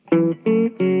Hi,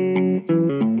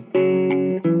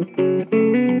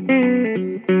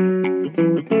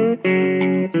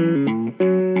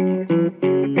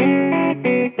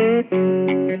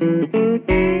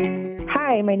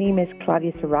 my name is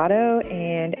Claudia Serrato,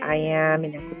 and I am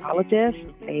an anthropologist,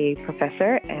 a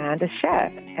professor, and a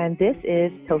chef. And this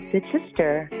is Toasted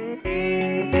Sister.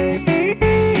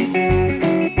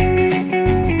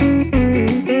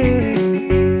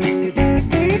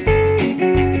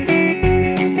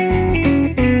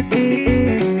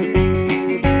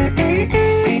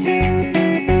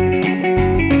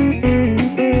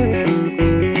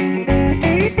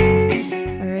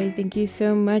 Thank you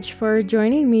so much for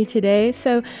joining me today.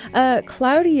 So,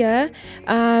 Claudia,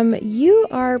 you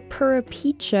are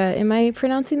Purépecha. Am I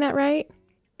pronouncing that right?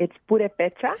 It's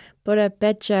Purépecha.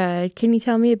 Purépecha. Can you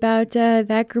tell me about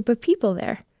that group of people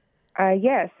there?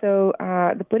 Yes. So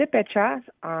the Purépechas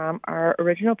are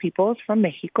original peoples from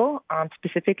Mexico,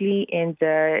 specifically in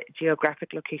the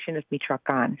geographic location of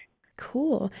Michoacán.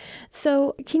 Cool.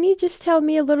 So can you just tell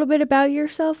me a little bit about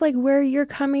yourself, like where you're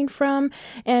coming from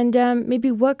and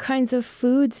maybe what kinds of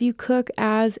foods you cook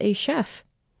as a chef?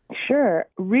 Sure.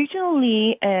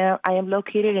 Regionally, I am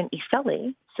located in East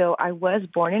LA, so I was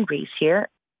born and raised here.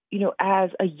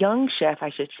 As a young chef, I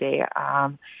should say,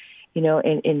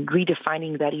 in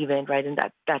redefining that even, right, in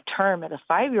that term, as a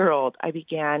 5-year-old, I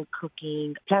began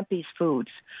cooking plant-based foods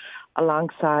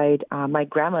alongside my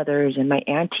grandmothers and my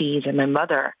aunties and my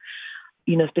mother,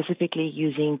 specifically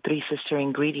using 3 sister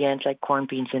ingredients like corned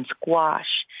beans and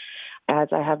squash. As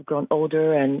I have grown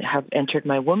older and have entered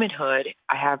my womanhood,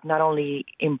 I have not only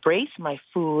embraced my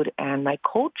food and my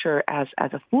culture as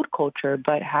a food culture,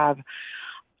 but have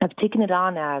taken it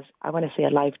on as, I want to say, a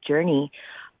life journey,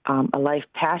 a life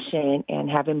passion, and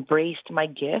have embraced my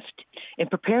gift in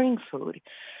preparing food.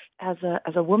 As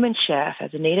a woman chef,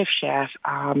 as a native chef,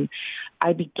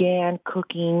 I began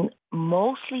cooking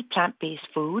mostly plant-based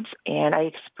foods, and I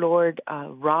explored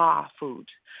raw foods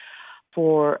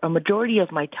for a majority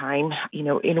of my time,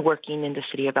 in working in the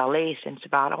city of LA since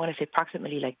about, I want to say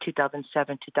approximately like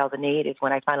 2007, 2008 is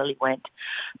when I finally went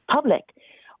public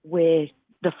with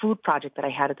the food project that I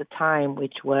had at the time,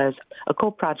 which was a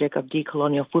co-project of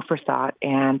Decolonial Food For Thought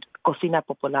and Cocina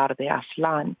Popular de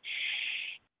Aztlán.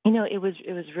 It was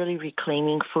really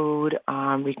reclaiming food,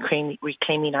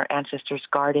 reclaiming our ancestors'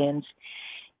 gardens.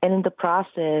 And in the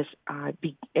process, I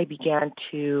began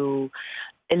to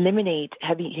eliminate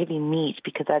heavy meats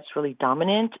because that's really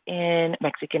dominant in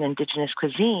Mexican indigenous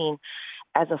cuisine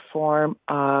as a form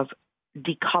of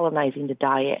decolonizing the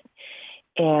diet.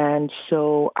 And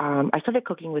so I started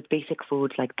cooking with basic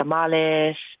foods like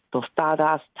tamales,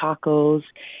 tostadas, tacos,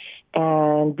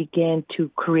 and began to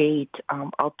create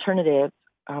alternative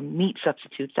meat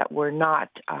substitutes that were not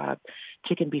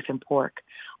chicken, beef, and pork,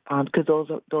 because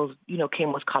those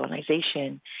came with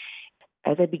colonization.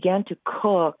 As I began to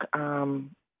cook,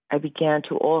 I began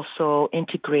to also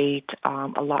integrate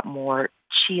a lot more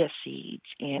chia seeds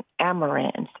and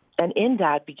amaranth. And in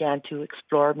that, began to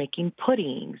explore making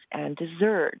puddings and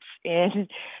desserts. And,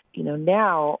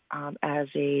 now as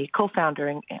a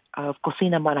co-founder of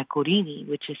Cocina Manacorini,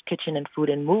 which is Kitchen and Food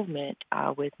and Movement,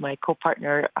 with my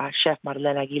co-partner, Chef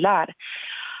Marlene Aguilar,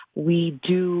 we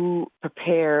do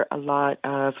prepare a lot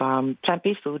of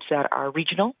plant-based foods that are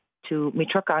regional to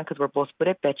Michoacán, because we're both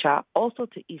Purépecha, also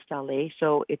to East LA,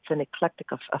 so it's an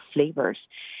eclectic of flavors.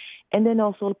 And then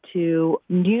also to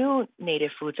new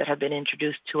native foods that have been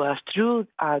introduced to us through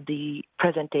the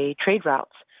present-day trade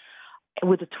routes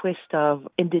with a twist of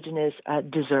indigenous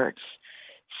desserts.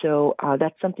 So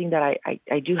that's something that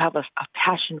I do have a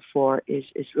passion for, is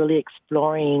really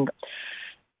exploring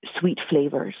sweet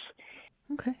flavors.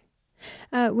 Okay.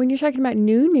 When you're talking about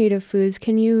new native foods,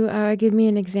 can you give me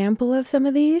an example of some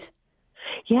of these?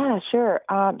 Yeah, sure.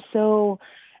 So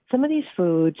some of these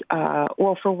foods,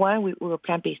 for one, we were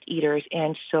plant-based eaters,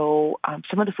 and so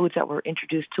some of the foods that were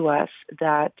introduced to us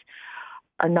that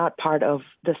are not part of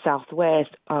the Southwest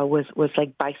was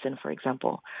like bison, for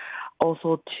example.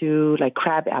 Also to like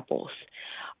crab apples,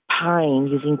 pine,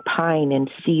 using pine and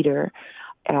cedar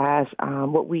as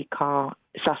what we call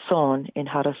sazon, and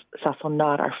how to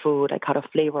sazonar our food, like how to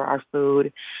flavor our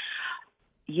food.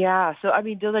 Yeah, so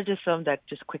those are just some that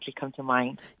just quickly come to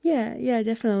mind. Yeah,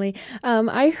 definitely.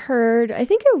 I heard, I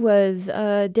think it was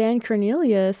Dan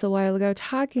Cornelius a while ago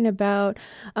talking about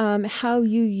how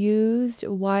you used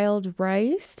wild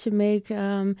rice to make,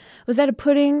 was that a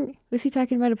pudding? Was he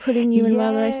talking about a pudding you and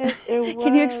wild rice? It was.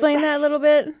 Can you explain that a little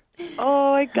bit?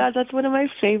 Oh my God, that's one of my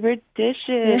favorite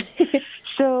dishes.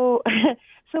 So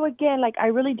So again, like I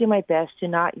really do my best to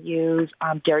not use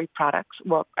dairy products.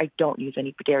 Well, I don't use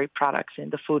any dairy products in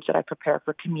the foods that I prepare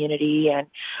for community, and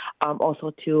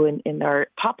also too in our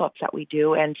pop-ups that we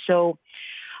do. And so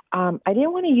I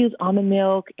didn't want to use almond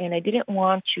milk, and I didn't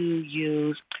want to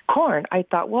use corn. I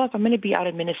thought, well, if I'm going to be out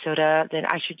in Minnesota, then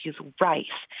I should use rice.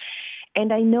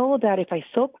 And I know that if I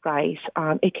soak rice,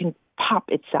 it can pop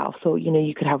itself. So,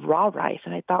 you could have raw rice.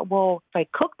 And I thought, well, if I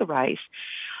cook the rice,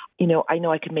 I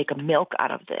know I could make a milk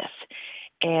out of this.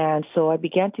 And so I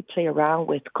began to play around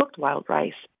with cooked wild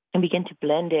rice and began to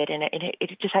blend it. And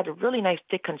it just had a really nice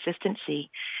thick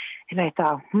consistency. And I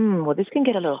thought, well, this can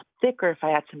get a little thicker if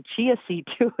I add some chia seed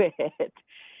to it.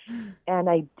 And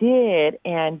I did.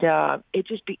 And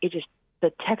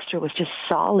the texture was just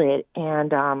solid.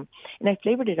 And I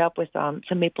flavored it up with some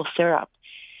maple syrup.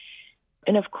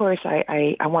 And of course,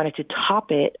 I wanted to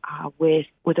top it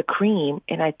with a cream,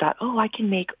 and I thought, I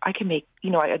can make. I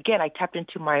tapped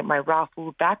into my raw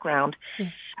food background.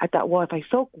 Yeah. I thought, well, if I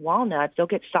soak walnuts, they'll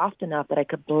get soft enough that I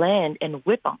could blend and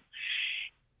whip them.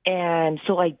 And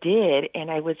so I did, and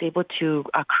I was able to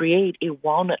create a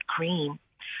walnut cream,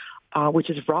 which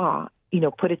is raw.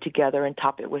 Put it together and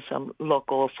top it with some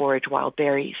local forage wild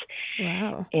berries.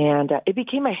 Wow! And it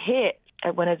became a hit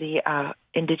at one of the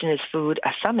Indigenous food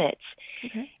summits.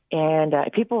 Okay. And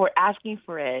people were asking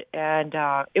for it, and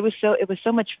it was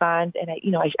so much fun. And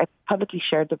I publicly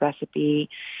shared the recipe,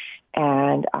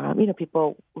 and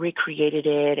people recreated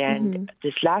it. And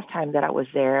this last time that I was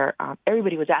there,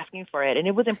 everybody was asking for it, and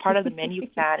it wasn't part of the menu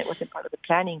plan. It wasn't part of the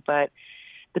planning, but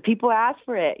the people asked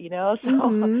for it.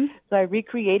 So I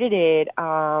recreated it,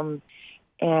 and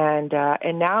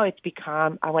now it's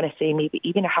become, I want to say, maybe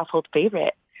even a household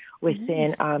favorite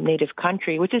within Native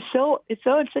country, which is it's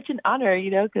such an honor,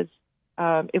 because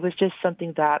it was just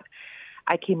something that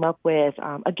I came up with,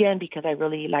 again, because I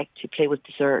really like to play with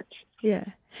desserts. Yeah.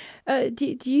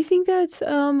 Do you think that's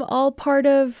all part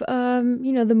of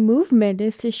the movement,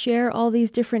 is to share all these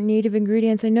different native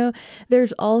ingredients? I know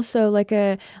there's also like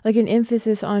an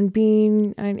emphasis on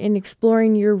being and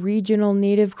exploring your regional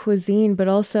native cuisine, but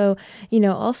also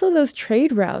those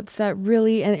trade routes that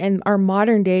really and our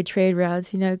modern day trade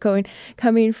routes,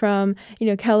 coming from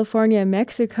California,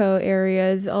 Mexico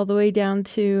areas all the way down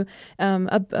to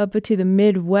up to the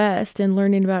Midwest, and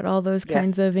learning about all those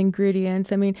kinds of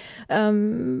ingredients. I mean,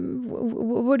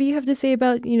 what do you have to say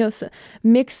about,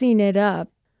 mixing it up?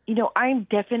 I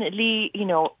definitely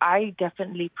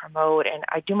promote, and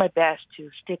I do my best to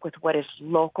stick with what is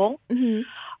local. Mm-hmm.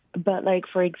 But like,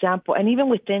 for example, and even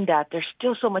within that, there's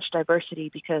still so much diversity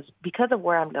because of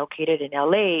where I'm located in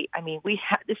LA. I mean,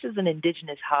 this is an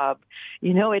Indigenous hub.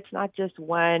 It's not just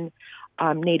one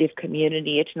Native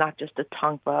community. It's not just a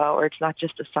Tongva, or it's not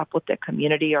just a Zapotec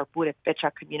community or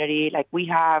Purépecha community. Like, we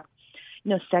have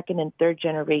second and third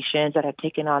generations that have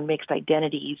taken on mixed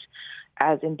identities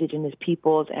as Indigenous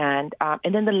peoples. And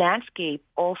then the landscape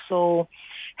also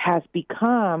has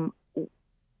become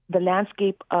the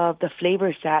landscape of the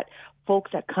flavors that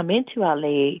folks that come into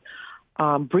LA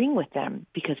bring with them,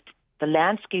 because the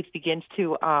landscape begins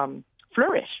to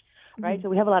flourish, right? Mm-hmm. So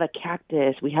we have a lot of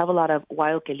cactus. We have a lot of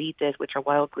wild quelites, which are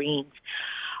wild greens.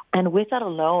 And with that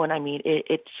alone, I mean,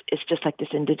 it's just like this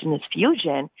Indigenous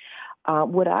fusion.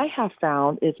 What I have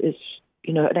found is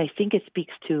and I think it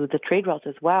speaks to the trade routes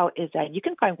as well, is that you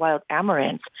can find wild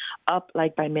amaranths up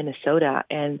like by Minnesota,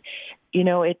 and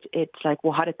it's like,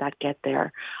 well, how did that get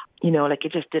there? Like,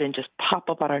 it just didn't just pop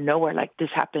up out of nowhere. Like, this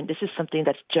happened. This is something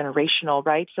that's generational,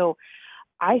 right? So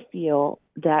I feel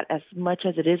that as much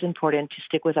as it is important to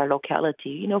stick with our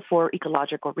locality, for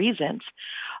ecological reasons,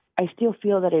 I still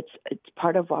feel that it's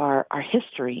part of our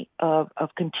history of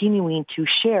continuing to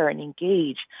share and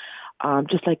engage,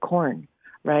 just like corn,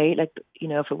 right? Like,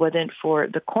 if it wasn't for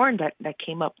the corn that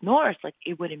came up north, like,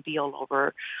 it wouldn't be all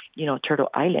over, Turtle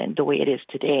Island the way it is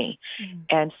today. Mm-hmm.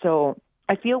 And so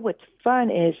I feel what's fun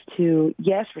is to,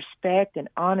 yes, respect and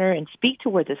honor and speak to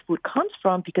where this food comes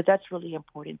from, because that's really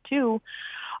important too.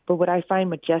 But what I find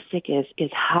majestic is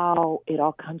how it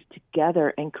all comes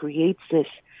together and creates this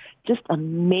just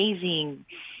amazing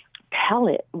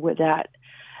palette with that,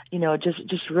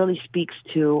 just really speaks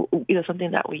to,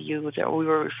 something that we use, or we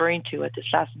were referring to at this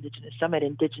last Indigenous Summit,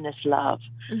 Indigenous love.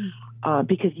 Mm-hmm.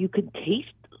 Because you could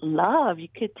taste love, you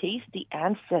could taste the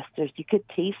ancestors, you could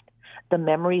taste the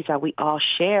memories that we all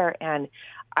share. And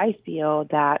I feel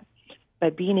that by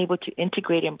being able to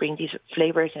integrate and bring these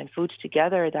flavors and foods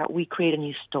together, that we create a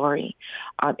new story.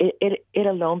 It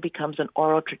alone becomes an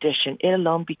oral tradition. It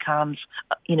alone becomes,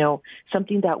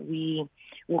 something that we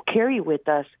will carry with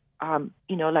us.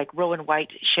 Like Rowan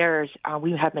White shares,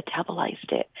 we have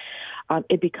metabolized it.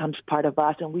 it becomes part of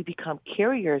us, and we become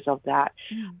carriers of that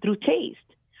through taste.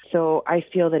 So I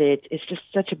feel that it's just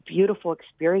such a beautiful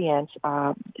experience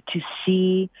to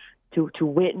see, to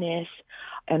witness,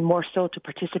 and more so to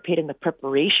participate in the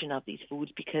preparation of these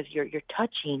foods, because you're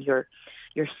touching, you're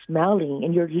smelling,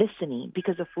 and you're listening,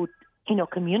 because the food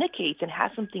communicates and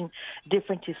has something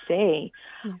different to say.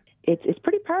 Yeah. It's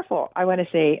pretty powerful, I want to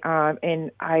say,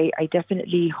 and I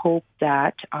definitely hope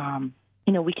that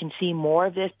we can see more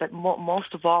of this, but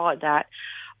most of all that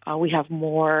we have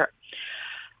more,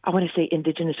 I want to say,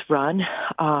 Indigenous run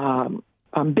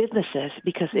businesses,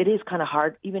 because it is kind of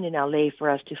hard, even in LA, for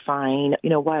us to find,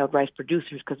 wild rice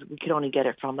producers, because we could only get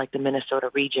it from like the Minnesota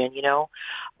region,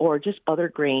 or just other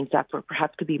grains that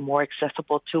perhaps could be more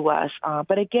accessible to us.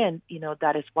 But again,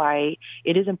 that is why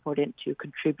it is important to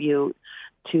contribute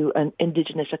to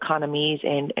indigenous economies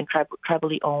and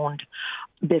tribally owned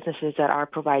businesses that are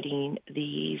providing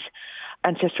these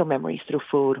ancestral memories through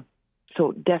food.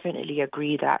 So definitely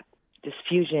agree that this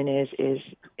fusion is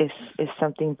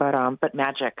something but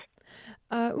magic.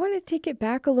 I want to take it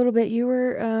back a little bit. You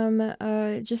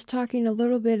were just talking a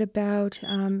little bit about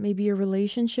maybe your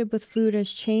relationship with food has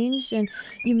changed, and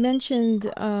you mentioned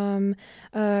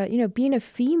being a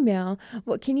female.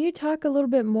 Can you talk a little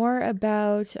bit more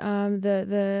about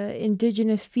the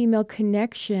Indigenous female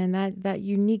connection, that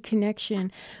unique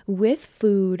connection with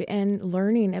food and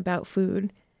learning about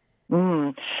food?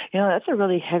 That's a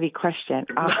really heavy question.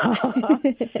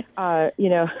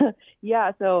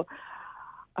 Yeah. So,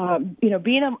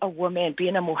 being a woman,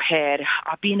 being a mujer,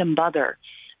 being a mother,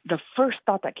 the first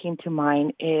thought that came to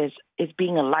mind is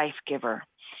being a life giver.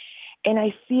 And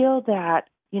I feel that,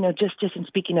 just in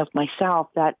speaking of myself,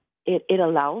 that it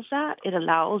allows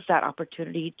that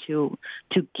opportunity to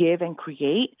give and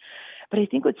create. But I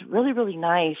think what's really, really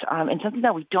nice, and something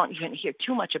that we don't even hear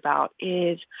too much about,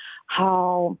 is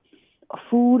how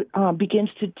food begins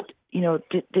to,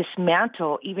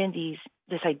 dismantle even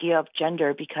this idea of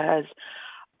gender, because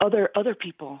other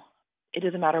people, it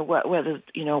doesn't matter what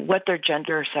their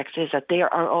gender or sex is, that they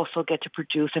are also get to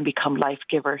produce and become life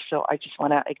givers. So I just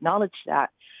want to acknowledge that,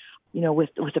 with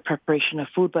the preparation of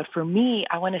food. But for me,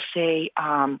 I want to say,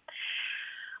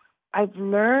 I've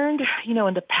learned,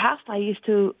 in the past, I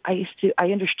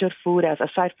understood food as,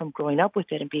 aside from growing up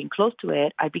with it and being close to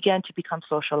it, I began to become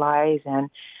socialized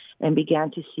and began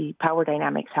to see power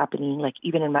dynamics happening, like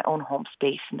even in my own home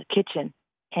space in the kitchen.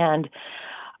 And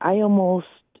I almost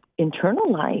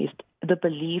internalized the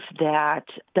belief that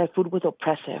food was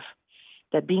oppressive,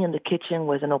 that being in the kitchen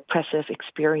was an oppressive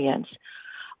experience,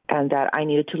 and that I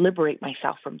needed to liberate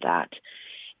myself from that.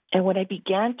 And when I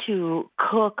began to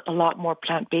cook a lot more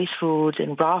plant-based foods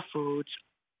and raw foods,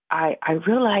 I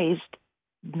realized,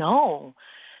 no,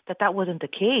 that wasn't the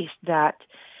case, that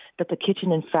the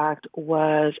kitchen, in fact,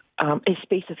 was a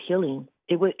space of healing.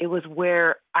 It was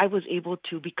where I was able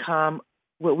to become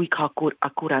what we call a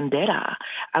curandera.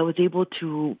 I was able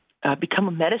to become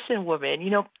a medicine woman,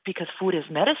 because food is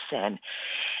medicine.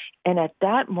 And at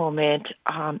that moment,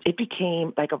 it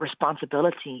became like a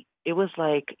responsibility. It was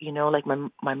like, like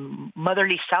my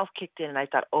motherly self kicked in, and I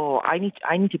thought, oh, I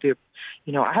need to be,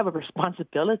 I have a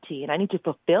responsibility, and I need to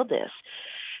fulfill this.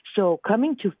 So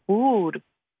coming to food,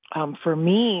 for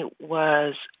me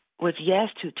was yes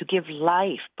to give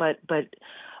life, but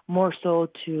more so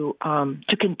to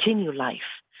continue life,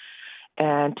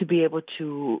 and to be able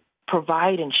to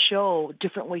provide and show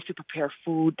different ways to prepare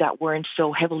food that weren't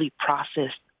so heavily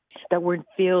processed, that weren't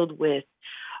filled with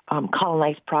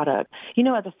colonized product.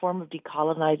 As a form of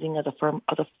decolonizing, as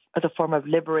a form of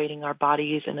liberating our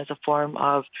bodies, and as a form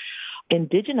of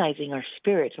indigenizing our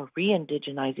spirits, or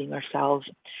re-indigenizing ourselves.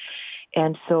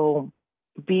 And so,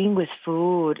 being with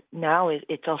food now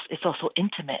it's also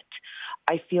intimate.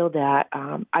 I feel that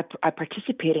I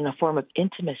participate in a form of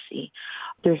intimacy.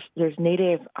 There's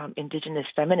Native Indigenous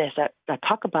feminists that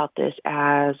talk about this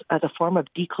as a form of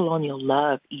decolonial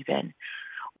love. Even,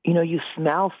 you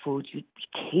smell food, you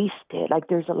taste it. Like,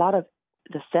 there's a lot of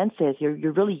the senses.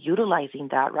 You're really utilizing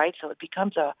that, right? So it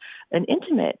becomes an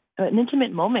intimate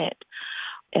moment.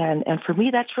 And for me,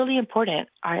 that's really important.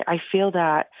 I feel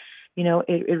that,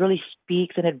 it really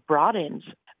speaks and it broadens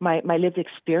my lived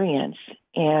experience.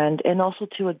 And also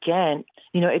to, again,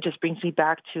 it just brings me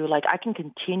back to, like, I can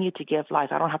continue to give life.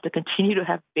 I don't have to continue to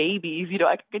have babies.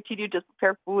 I can continue to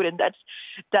prepare food, and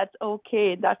that's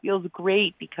okay. And that feels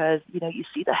great, because, you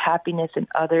see the happiness in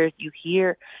others. You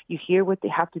hear what they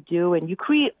have to do, and you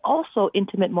create also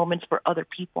intimate moments for other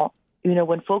people.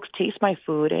 When folks taste my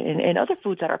food and other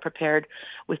foods that are prepared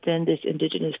within this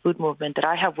Indigenous food movement that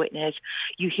I have witnessed,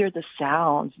 you hear the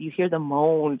sounds, you hear the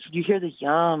moans, you hear the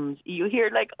yums, you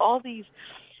hear like all these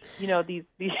these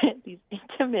these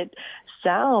intimate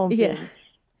sounds, Yeah. and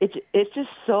it's just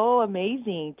so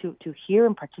amazing to hear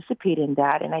and participate in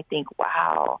that. And I think,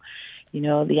 wow,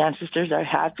 the ancestors are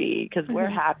happy because we're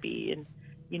Uh-huh. happy, and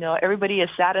everybody is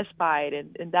satisfied,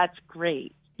 and that's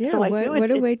great. Yeah, So I feel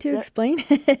what a way to explain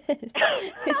it.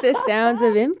 It's the sounds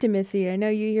of intimacy. I know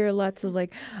you hear lots of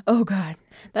like, oh God,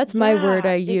 that's my word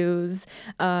yeah, I use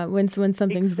when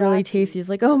something's really tasty. exactly. It's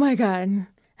like, oh my God.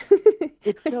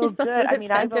 It's so There's good. also I a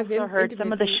mean, I've sense of also heard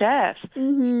some of the intimacy. chefs.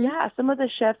 Mm-hmm. Yeah, some of the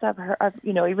chefs I've heard,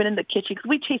 even in the kitchen, because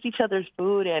we taste each other's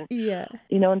food. And, Yeah.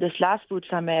 in this last food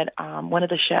summit, one of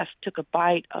the chefs took a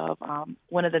bite of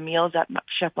one of the meals that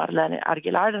Chef Marlene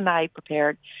Aguilar and I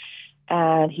prepared.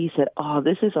 And he said, "Oh,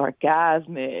 this is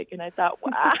orgasmic." And I thought,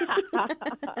 wow,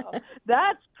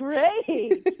 that's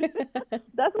great.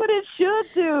 That's what it should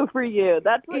do for you.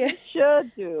 That's what Yeah. it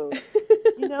should do.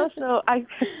 So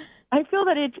I feel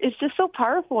that it's just so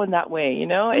powerful in that way.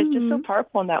 It's just so Mm-hmm.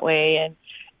 powerful in that way. And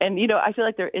I feel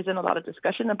like there isn't a lot of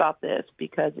discussion about this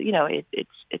because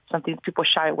it's something people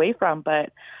shy away from.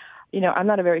 But I'm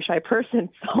not a very shy person,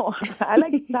 so I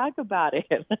like to talk about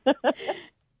it.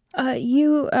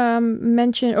 You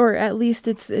mentioned, or at least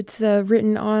it's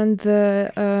written on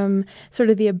the sort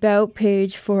of the about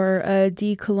page for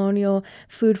Decolonial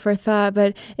Food for Thought,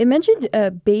 but it mentioned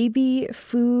baby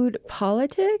food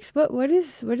politics. What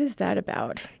is that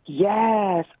about?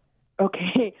 Yes.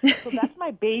 Okay. So that's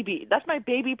my baby. That's my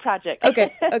baby project.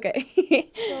 Okay, okay.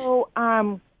 So,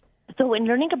 so in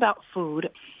learning about food,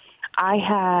 I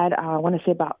had, I want to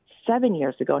say about 7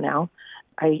 years ago now,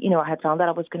 I had found that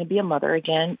I was going to be a mother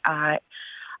again. I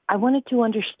wanted to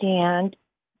understand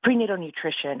prenatal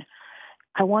nutrition.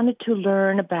 I wanted to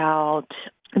learn about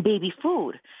baby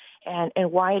food and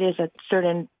why it is that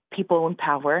certain people in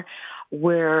power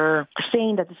were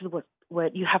saying that this is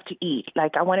what you have to eat.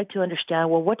 Like, I wanted to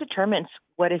understand, well, what determines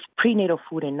what is prenatal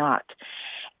food and not?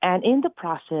 And in the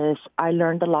process, I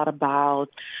learned a lot about,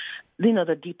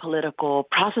 the depolitical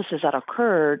processes that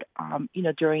occurred,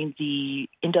 during the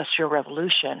Industrial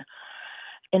Revolution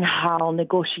and how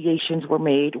negotiations were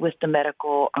made with the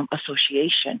medical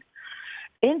association.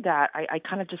 In that, I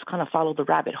kind of followed the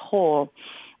rabbit hole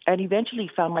and eventually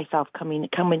found myself coming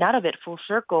out of it full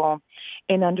circle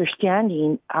and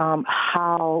understanding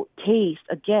how taste,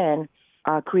 again,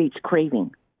 creates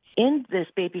craving. In this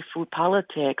baby food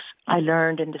politics, I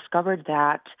learned and discovered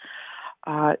that,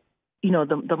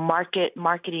 the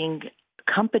marketing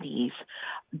companies,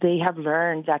 they have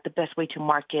learned that the best way to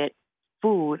market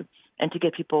food and to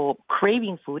get people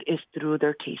craving food is through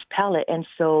their taste palette. And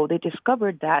so they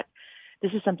discovered that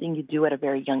this is something you do at a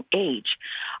very young age,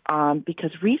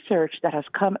 because research that has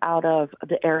come out of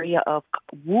the area of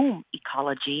womb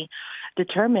ecology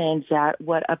determines that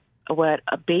what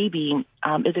a baby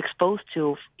is exposed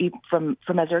to from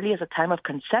as early as a time of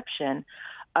conception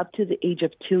up to the age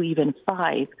of 2, even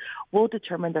 5, will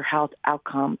determine their health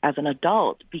outcome as an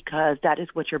adult, because that is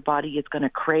what your body is going to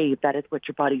crave. That is what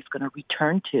your body is going to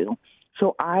return to.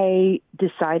 So I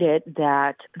decided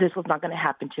that this was not going to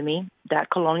happen to me, that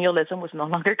colonialism was no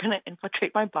longer going to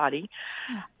infiltrate my body.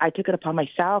 I took it upon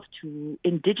myself to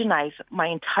indigenize my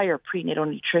entire prenatal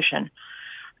nutrition.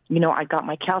 I got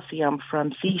my calcium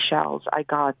from seashells. I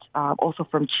got also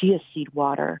from chia seed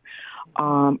water.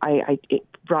 I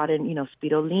brought in,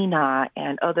 spirulina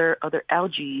and other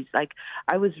algae. Like,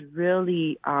 I was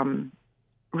really,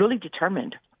 really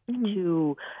determined Mm-hmm.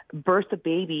 to birth a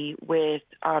baby with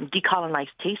decolonized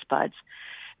taste buds,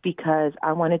 because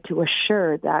I wanted to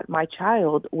assure that my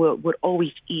child would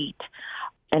always eat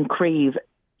and crave,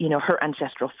 her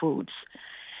ancestral foods.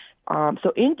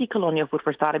 So in Decolonial Food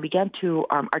for Thought, I began to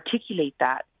articulate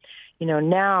that.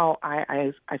 Now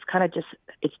I've kind of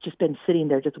it's just been sitting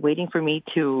there just waiting for me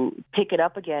to pick it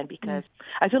up again, because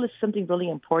I feel it's something really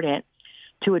important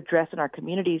to address in our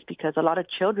communities, because a lot of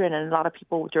children and a lot of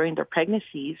people during their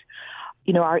pregnancies,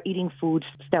 are eating foods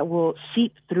that will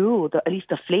seep through at least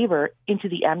the flavor into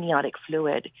the amniotic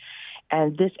fluid.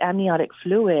 And this amniotic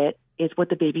fluid is what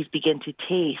the babies begin to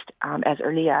taste as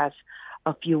early as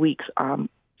a few weeks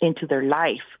into their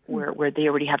life, where they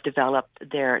already have developed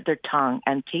their tongue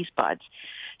and taste buds.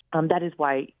 That is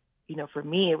why, for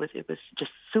me, it was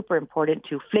just super important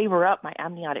to flavor up my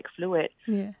amniotic fluid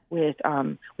with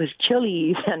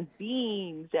chilies and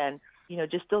beans and,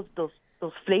 just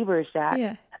those flavors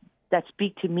that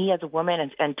speak to me as a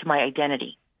woman and to my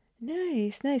identity.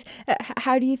 Nice, nice.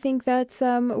 How do you think that's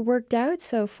worked out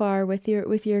so far with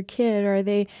your kid? Are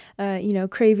they,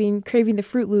 craving the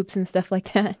Fruit Loops and stuff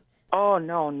like that? Oh,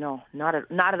 no, not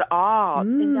at all.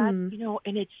 And that, Mm.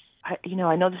 and it's,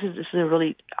 I know this is a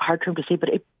really hard term to say, but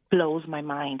it blows my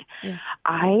mind. Yeah.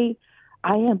 I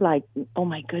I am like, oh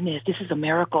my goodness, this is a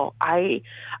miracle. I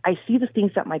see the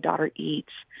things that my daughter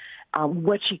eats,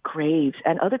 what she craves,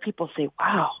 and other people say,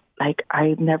 wow, like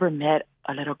I've never met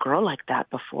a little girl like that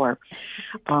before,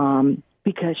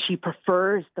 because she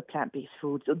prefers the plant-based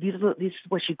foods. So this is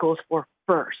what she goes for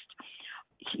first.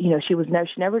 She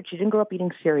didn't grow up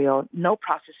eating cereal, no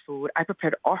processed food. I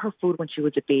prepared all her food when she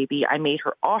was a baby. I made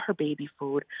her all her baby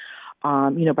food,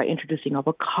 by introducing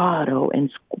avocado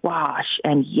and squash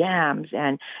and yams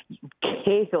and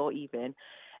kale even.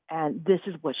 And this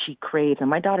is what she craves. And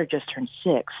my daughter just turned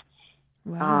 6.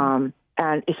 Wow.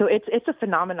 And so it's a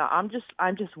phenomenon.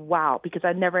 I'm just wow, because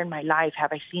I never in my life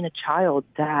have I seen a child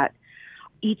that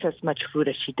eats as much food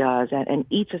as she does and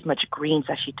eats as much greens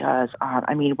as she does.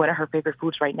 I mean, one of her favorite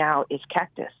foods right now is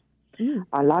cactus. Mm.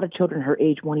 A lot of children her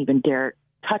age won't even dare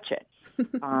touch it.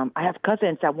 I have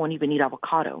cousins that won't even eat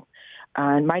avocado.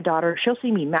 And my daughter, she'll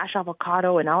see me mash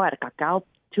avocado and I'll add a cacao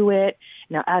to it.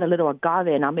 And I'll add a little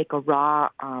agave and I'll make a raw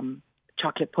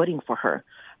chocolate pudding for her.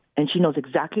 And she knows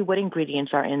exactly what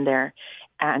ingredients are in there.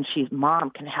 And Mom,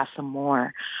 can I have some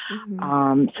more?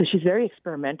 Mm-hmm. So she's very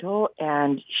experimental,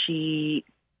 and she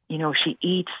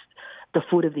eats the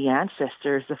food of the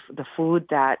ancestors, the food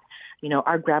that,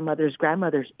 our grandmothers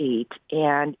ate.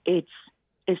 And it's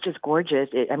just gorgeous.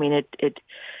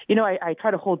 I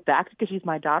try to hold back because she's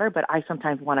my daughter, but I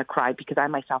sometimes want to cry because I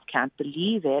myself can't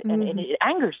believe it. Mm-hmm. And it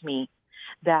angers me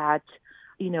that,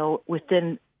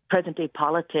 within present day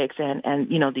politics and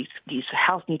these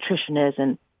health nutritionists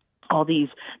and all these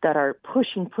that are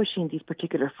pushing these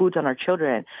particular foods on our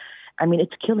children. I mean,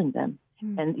 it's killing them.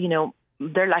 Mm. And,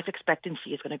 their life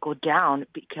expectancy is going to go down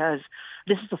because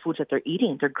this is the foods that they're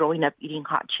eating. They're growing up eating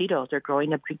hot Cheetos. They're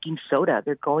growing up drinking soda.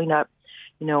 They're growing up,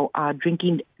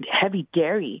 drinking heavy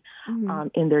dairy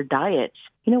in their diets,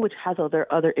 which has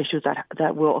other issues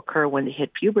that will occur when they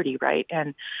hit puberty, right?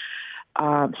 And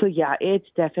it's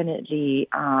definitely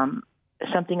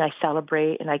something I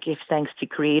celebrate and I give thanks to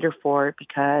Creator for,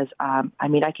 because I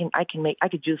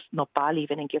could juice nopal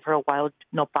even and give her a wild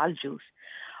nopal juice.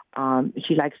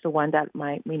 She likes the one that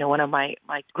one of my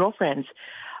girlfriends,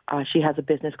 she has a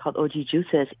business called OG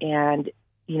Juices, and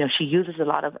she uses a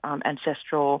lot of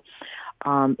ancestral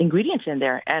ingredients in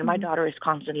there. And my daughter is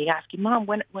constantly asking, Mom,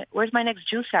 where's my next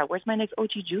juice at? Where's my next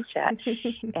OG juice at?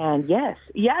 And and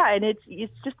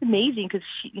it's just amazing because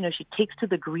she takes to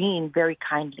the green very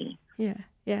kindly. Yeah.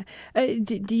 Yeah.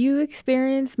 Do you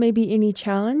experience maybe any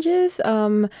challenges?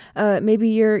 Maybe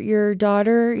your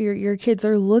daughter, your kids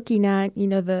are looking at,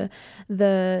 the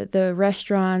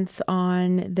restaurants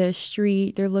on the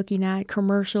street. They're looking at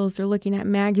commercials. They're looking at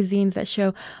magazines that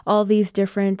show all these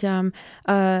different, foods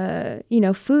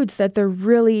that they're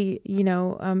really,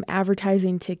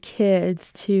 advertising to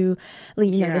kids, to,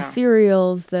 the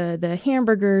cereals, the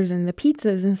hamburgers and the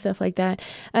pizzas and stuff like that.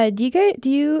 Do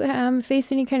you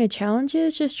face any kind of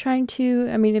challenges just trying to,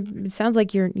 it sounds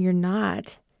like you're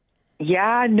not.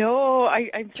 Yeah, no,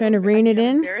 I'm trying to rein it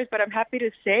in. Embarrassed, but I'm happy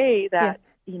to say that,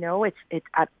 it's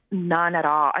none at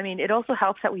all. I mean, it also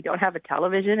helps that we don't have a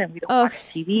television and we don't watch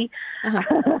TV.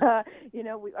 Uh-huh.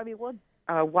 We'll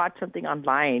watch something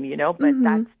online, but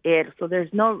that's it. So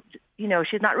there's no,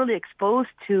 she's not really exposed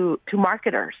to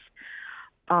marketers.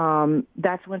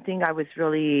 That's one thing I was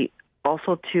really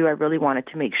also too, I really wanted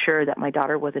to make sure that my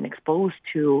daughter wasn't exposed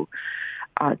to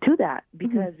that,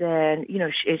 because then,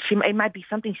 it might be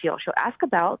something she'll ask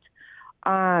about.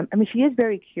 She is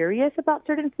very curious about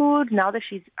certain foods now that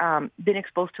she's been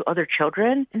exposed to other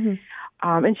children.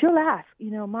 And she'll ask,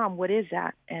 Mom, what is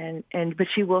that? But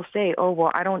she will say, oh, well,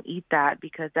 I don't eat that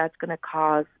because that's going to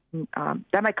cause,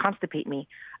 that might constipate me.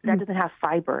 That doesn't have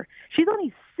fiber. She's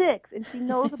only 6 and she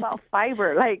knows about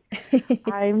fiber. Like,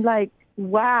 I'm like,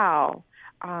 wow.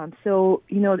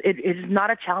 It is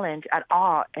not a challenge at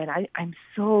all. And I'm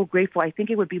so grateful. I think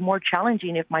it would be more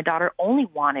challenging if my daughter only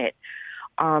wanted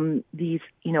these,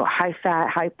 high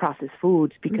fat, high processed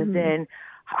foods, because then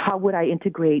how would I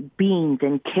integrate beans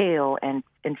and kale and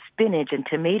spinach and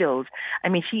tomatoes? I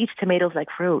mean, she eats tomatoes like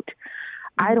fruit.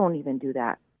 I don't even do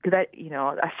that because that's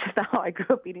just not how I grew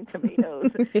up eating tomatoes.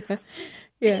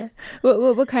 Yeah.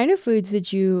 What kind of foods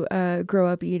did you grow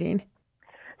up eating?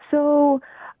 So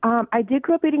I did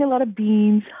grow up eating a lot of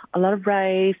beans, a lot of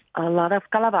rice, a lot of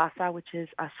calabaza, which is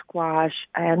a squash.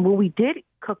 And when we did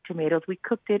cook tomatoes, we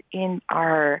cooked it in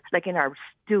our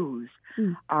stews.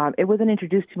 It wasn't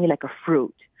introduced to me like a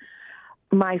fruit.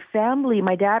 My family,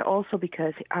 my dad also,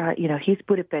 because, he's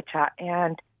Purépecha,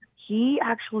 and he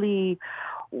actually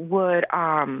would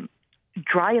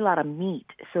dry a lot of meat.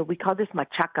 So we call this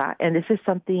machaca. And this is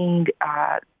something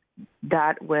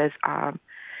that was...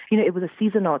 it was a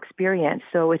seasonal experience.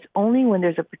 So it's only when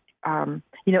there's in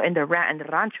the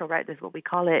rancho, right? That's what we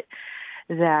call it.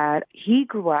 That he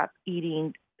grew up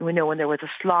eating, when there was a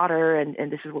slaughter, and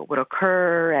this is what would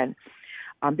occur, and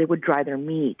they would dry their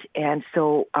meat, and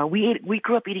so we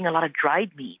grew up eating a lot of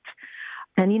dried meat,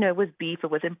 and it was beef,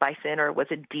 it wasn't bison, or it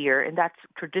wasn't deer, and that's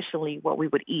traditionally what we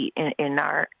would eat in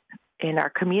our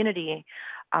community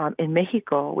in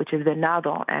Mexico, which is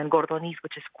venado, and gordonis,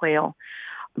 which is quail.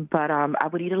 But I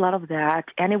would eat a lot of that,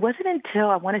 and it wasn't until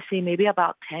I want to say maybe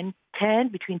about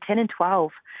between 10 and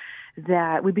 12,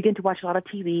 that we began to watch a lot of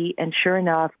TV. And sure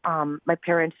enough, my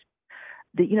parents,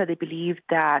 they believed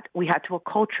that we had to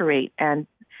acculturate, and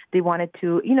they wanted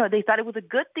to, they thought it was a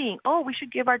good thing. Oh, we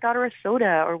should give our daughter a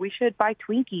soda, or we should buy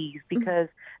Twinkies because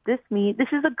this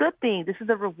is a good thing. This is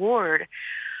a reward.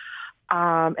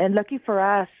 And lucky for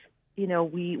us,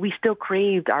 we still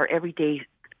craved our everyday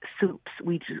soups.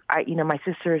 My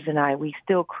sisters and I, we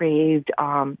still craved,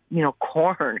 corn.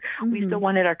 Mm-hmm. We still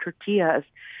wanted our tortillas.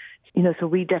 So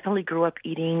we definitely grew up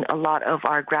eating a lot of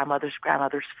our grandmother's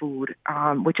food,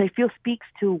 which I feel speaks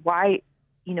to why,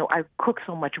 I cook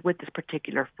so much with this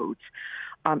particular foods,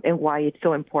 and why it's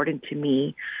so important to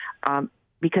me.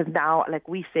 Because now, like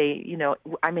we say,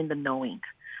 I'm in the knowing,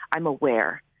 I'm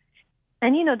aware.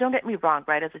 And, don't get me wrong,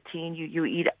 right? As a teen, you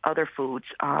eat other foods,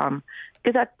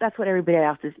 because that's what everybody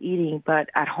else is eating. But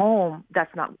at home,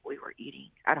 that's not what we were eating.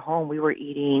 At home, we were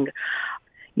eating,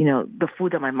 the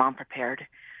food that my mom prepared.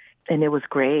 And it was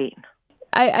great.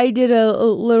 I did a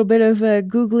little bit of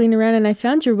Googling around, and I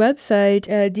found your website,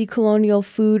 Decolonial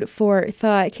Food For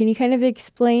Thought. Can you kind of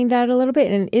explain that a little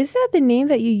bit? And is that the name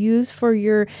that you use for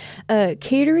your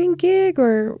catering gig,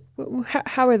 or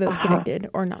how are those connected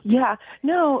or not? Yeah,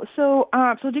 no. So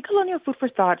Decolonial Food For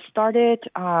Thought started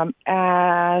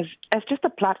as just a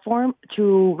platform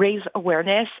to raise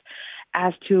awareness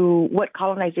as to what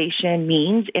colonization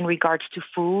means in regards to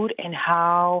food, and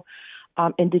how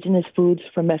indigenous foods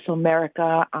from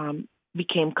Mesoamerica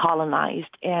became colonized,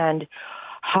 and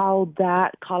how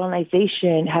that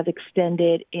colonization has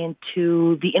extended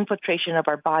into the infiltration of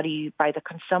our body by the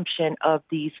consumption of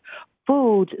these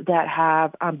foods that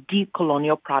have deep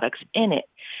colonial products in it.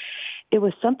 It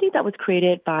was something that was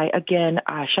created by, again,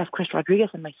 Chef Chris Rodriguez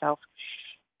and myself,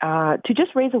 to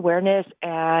just raise awareness,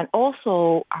 and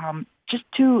also just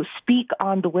to speak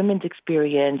on the women's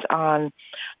experience, on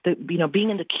the being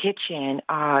in the kitchen.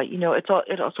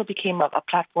 It also became a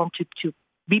platform to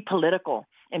be political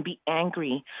and be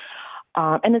angry,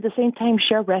 and at the same time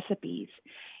share recipes.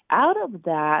 Out of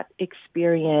that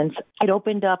experience, it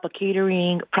opened up a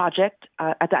catering project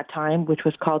at that time, which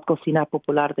was called Cocina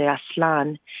Popular de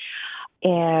Aztlán.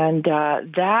 And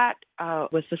that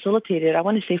was facilitated, I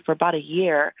want to say, for about a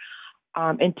year,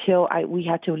 until we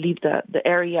had to leave the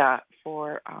area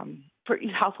for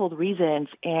household reasons,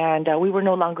 and we were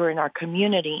no longer in our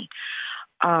community.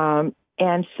 And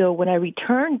so when I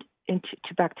returned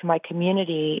back to my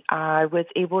community, I was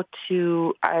able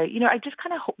to, I just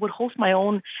kind of would host my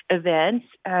own events,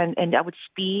 and I would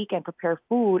speak and prepare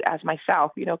food as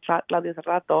myself, Claudia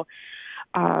Serrato.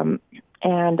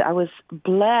 And I was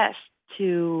blessed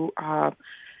to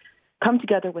come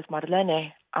together with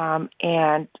Marlene,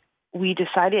 and we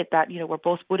decided that, we're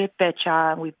both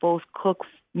Purépecha, and we both cook,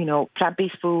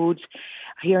 plant-based foods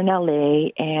here in LA,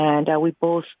 and we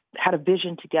both had a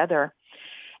vision together.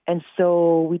 And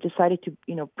so we decided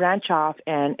to, branch off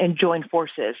and join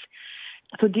forces.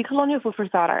 So Decolonial Food For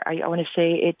Thought, I want to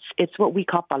say it's what we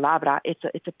call palabra.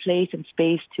 It's a place and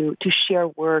space to share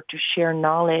work, to share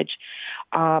knowledge.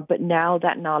 But now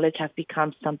that knowledge has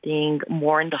become something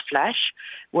more in the flesh,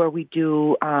 where we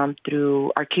do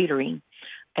through our catering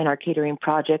and our catering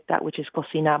project, that which is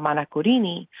Cocina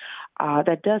Manacorini,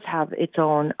 that does have its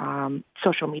own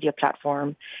social media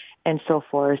platform and so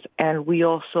forth. And we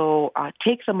also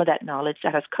take some of that knowledge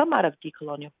that has come out of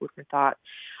Decolonial Food For Thought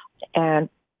and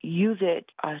use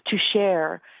it to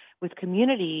share with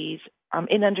communities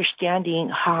in understanding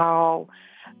how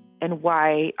and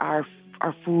why our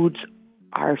foods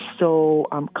are so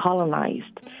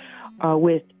colonized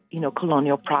with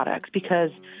colonial products,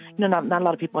 because not a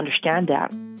lot of people understand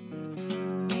that.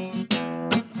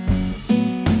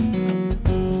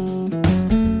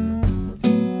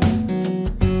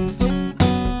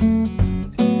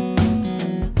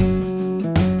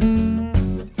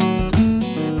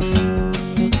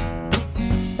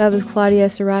 That was Claudia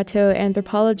Serrato,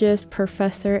 anthropologist,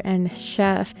 professor, and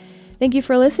chef. Thank you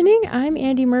for listening. I'm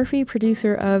Andy Murphy,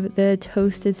 producer of the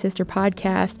Toasted Sister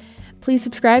podcast. Please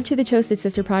subscribe to the Toasted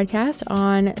Sister podcast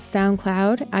on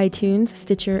SoundCloud, iTunes,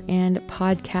 Stitcher, and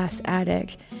Podcast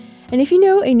Addict. And if you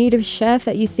know a native chef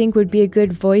that you think would be a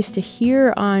good voice to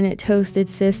hear on Toasted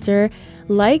Sister,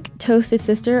 like Toasted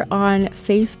Sister on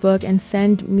Facebook and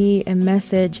send me a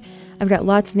message. I've got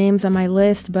lots of names on my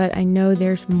list, but I know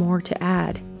there's more to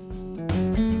add.